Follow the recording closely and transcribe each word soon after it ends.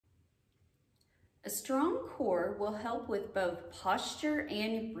A strong core will help with both posture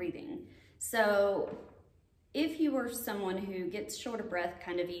and breathing. So if you are someone who gets short of breath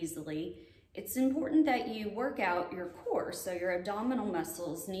kind of easily, it's important that you work out your core. So your abdominal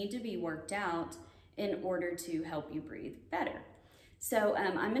muscles need to be worked out in order to help you breathe better. So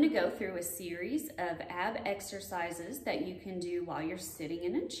I'm going to go through a series of ab exercises that you can do while you're sitting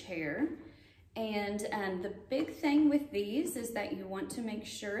in a chair. And the big thing with these is that you want to make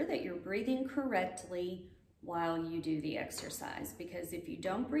sure that you're breathing correctly while you do the exercise, because if you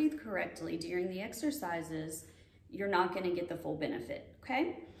don't breathe correctly during the exercises, you're not going to get the full benefit,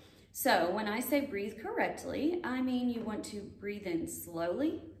 okay? So when I say breathe correctly, I mean you want to breathe in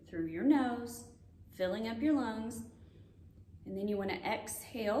slowly through your nose, filling up your lungs, and then you want to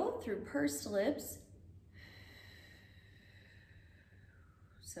exhale through pursed lips.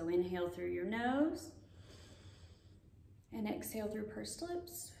 So inhale through your nose and exhale through pursed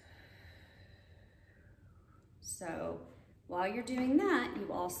lips. So while you're doing that,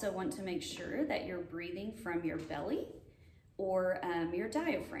 you also want to make sure that you're breathing from your belly or your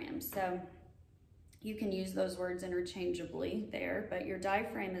diaphragm. So you can use those words interchangeably there, but your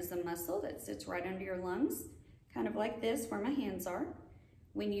diaphragm is a muscle that sits right under your lungs, kind of like this where my hands are.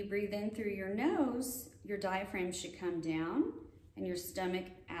 When you breathe in through your nose, your diaphragm should come down and your stomach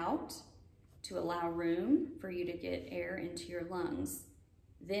out to allow room for you to get air into your lungs.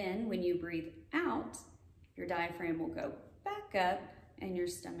 Then when you breathe out, your diaphragm will go back up and your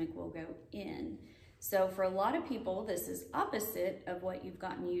stomach will go in. So for a lot of people, this is opposite of what you've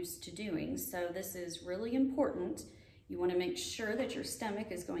gotten used to doing. So this is really important. You want to make sure that your stomach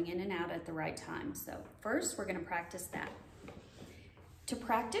is going in and out at the right time. So first, we're going to practice that. To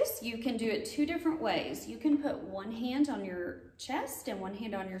practice, you can do it two different ways. You can put one hand on your chest and one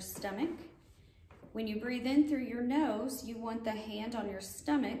hand on your stomach. When you breathe in through your nose, you want the hand on your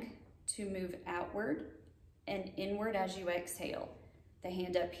stomach to move outward and inward as you exhale. The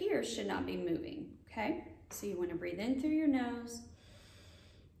hand up here should not be moving, okay? So you want to breathe in through your nose,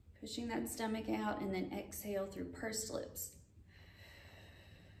 pushing that stomach out, and then exhale through pursed lips.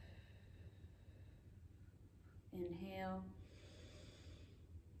 Inhale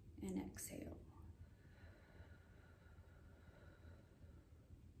and exhale.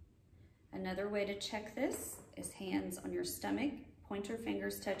 Another way to check this is hands on your stomach, pointer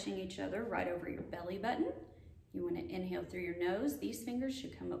fingers touching each other right over your belly button. You want to inhale through your nose. These fingers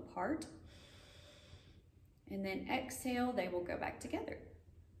should come apart. And then exhale, they will go back together.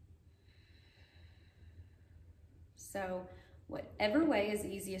 So whatever way is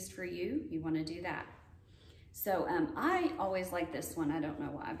easiest for you, you want to do that. So I always like this one. I don't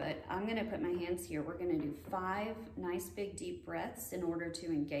know why, but I'm going to put my hands here. We're going to do 5 nice big deep breaths in order to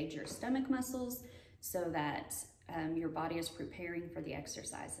engage your stomach muscles so that your body is preparing for the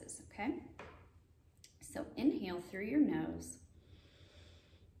exercises, okay? So inhale through your nose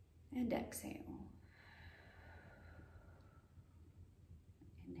and exhale.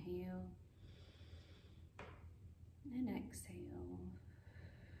 Inhale and exhale.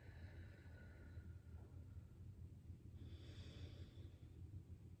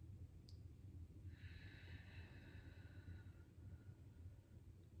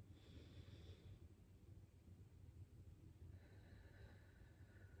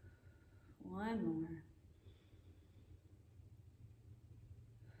 One more.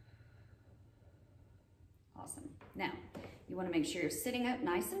 Awesome. Now, you want to make sure you're sitting up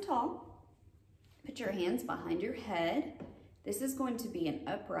nice and tall. Put your hands behind your head. This is going to be an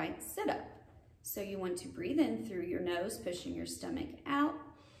upright sit-up. So you want to breathe in through your nose, pushing your stomach out.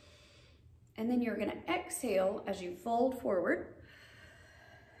 And then you're going to exhale as you fold forward.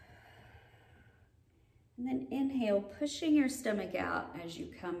 And then inhale, pushing your stomach out as you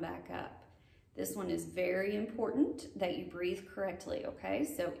come back up. This one is very important that you breathe correctly, okay?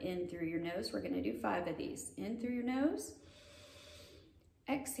 So in through your nose, we're going to do 5 of these. In through your nose,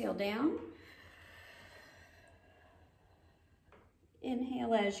 exhale down.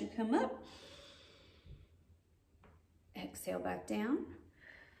 Inhale as you come up. Exhale back down.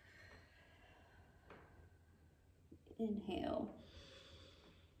 Inhale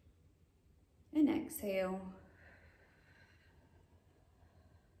and exhale.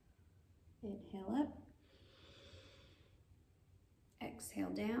 Inhale up,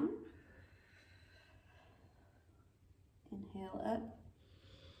 exhale down, inhale up,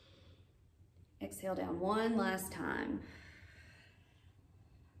 exhale down one last time,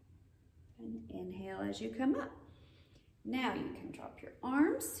 and inhale as you come up. Now you can drop your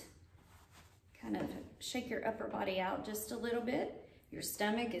arms, kind of shake your upper body out just a little bit. Your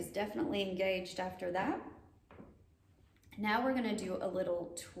stomach is definitely engaged after that. Now we're going to do a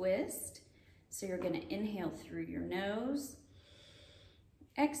little twist. So you're going to inhale through your nose.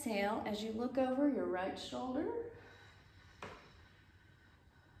 Exhale as you look over your right shoulder.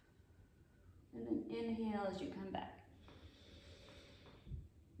 And then inhale as you come back.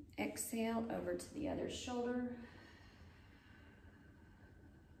 Exhale over to the other shoulder.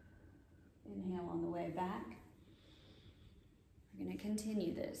 Inhale on the way back. We're going to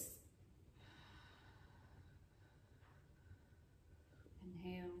continue this.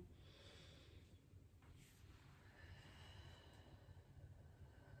 Inhale.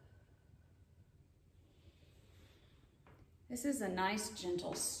 This is a nice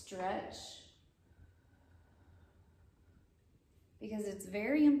gentle stretch because it's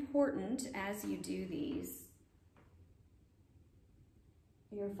very important as you do these.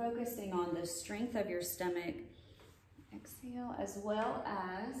 You're focusing on the strength of your stomach. Exhale, as well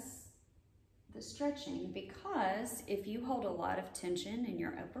as the stretching, because if you hold a lot of tension in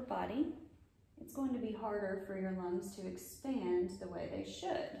your upper body, it's going to be harder for your lungs to expand the way they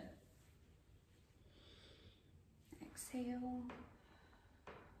should. Exhale.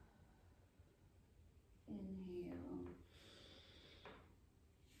 Inhale.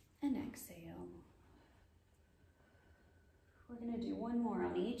 And exhale. We're going to do one more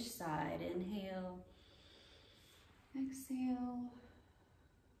on each side. Inhale. Exhale.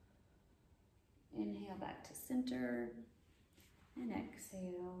 Inhale back to center. And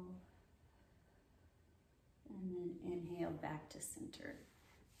exhale. And then inhale back to center.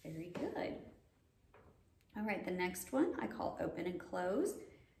 Very good. All right, the next one I call open and close.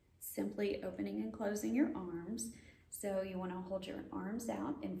 Simply opening and closing your arms. So you want to hold your arms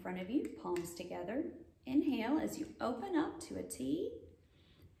out in front of you, palms together. Inhale as you open up to a T.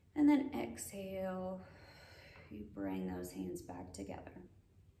 And then exhale, you bring those hands back together.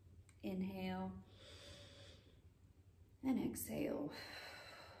 Inhale and exhale.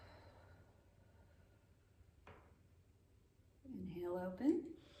 Inhale, open.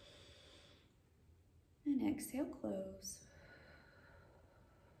 And exhale, close.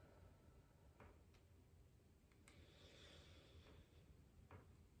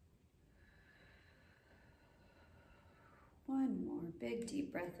 One more big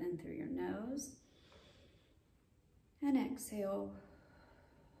deep breath in through your nose. And exhale.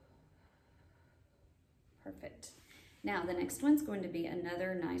 Perfect. Now the next one's going to be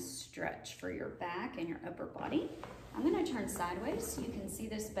another nice stretch for your back and your upper body. I'm going to turn sideways so you can see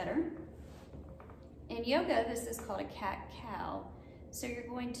this better. In yoga, this is called a cat-cow. So you're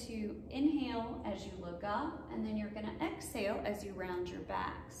going to inhale as you look up, and then you're going to exhale as you round your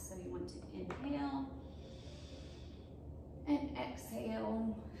back. So you want to inhale and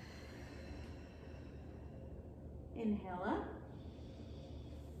exhale. Inhale up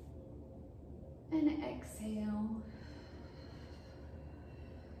and exhale.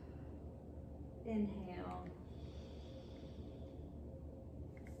 Inhale.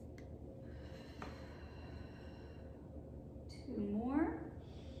 Two more.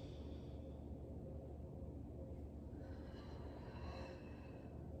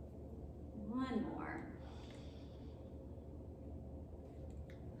 One more.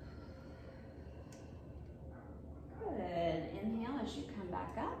 Good. Inhale as you come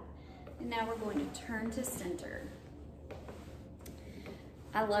back up. And now we're going to turn to center.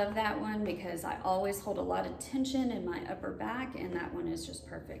 I love that one because I always hold a lot of tension in my upper back, and that one is just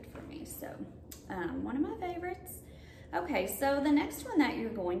perfect for me. So one of my favorites. Okay, so the next one that you're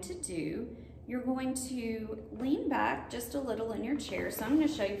going to do, you're going to lean back just a little in your chair. So I'm going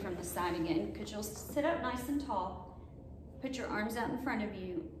to show you from the side again, because you'll sit up nice and tall, put your arms out in front of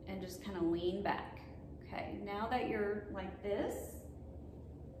you, and just kind of lean back. Okay, now that you're like this,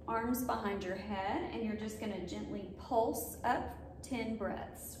 arms behind your head, and you're just going to gently pulse up 10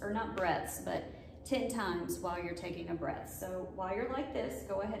 breaths, or not breaths, but 10 times while you're taking a breath. So while you're like this,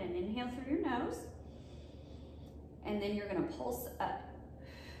 go ahead and inhale through your nose, and then you're going to pulse up.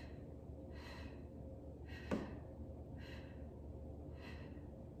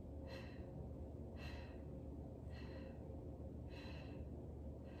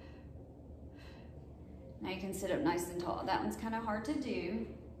 Now you can sit up nice and tall. That one's kind of hard to do,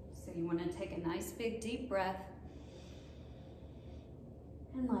 so you want to take a nice big deep breath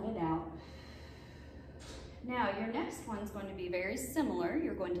and let it out. Now your next one's going to be very similar.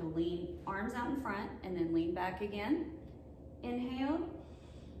 You're going to lean arms out in front and then lean back again. Inhale,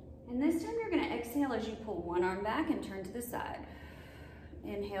 and this time you're going to exhale as you pull one arm back and turn to the side.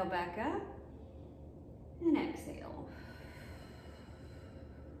 Inhale back up and exhale.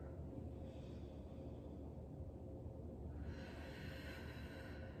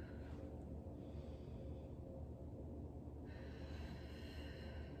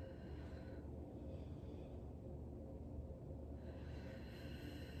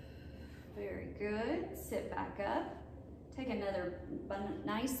 Good. Sit back up. Take another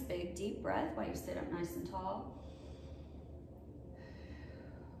nice big deep breath while you sit up nice and tall.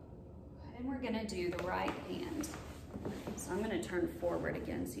 And we're gonna do the right hand. So I'm gonna turn forward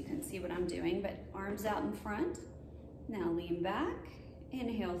again so you can see what I'm doing, but arms out in front. Now lean back,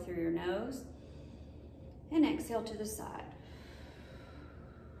 inhale through your nose, and exhale to the side.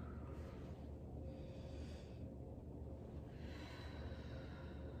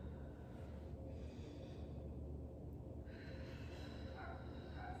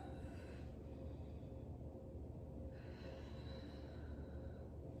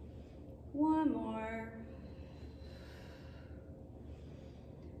 One more.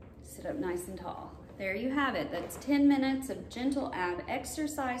 Sit up nice and tall. There you have it. That's 10 minutes of gentle ab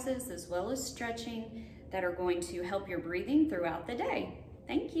exercises as well as stretching that are going to help your breathing throughout the day.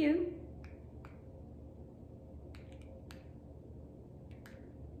 Thank you.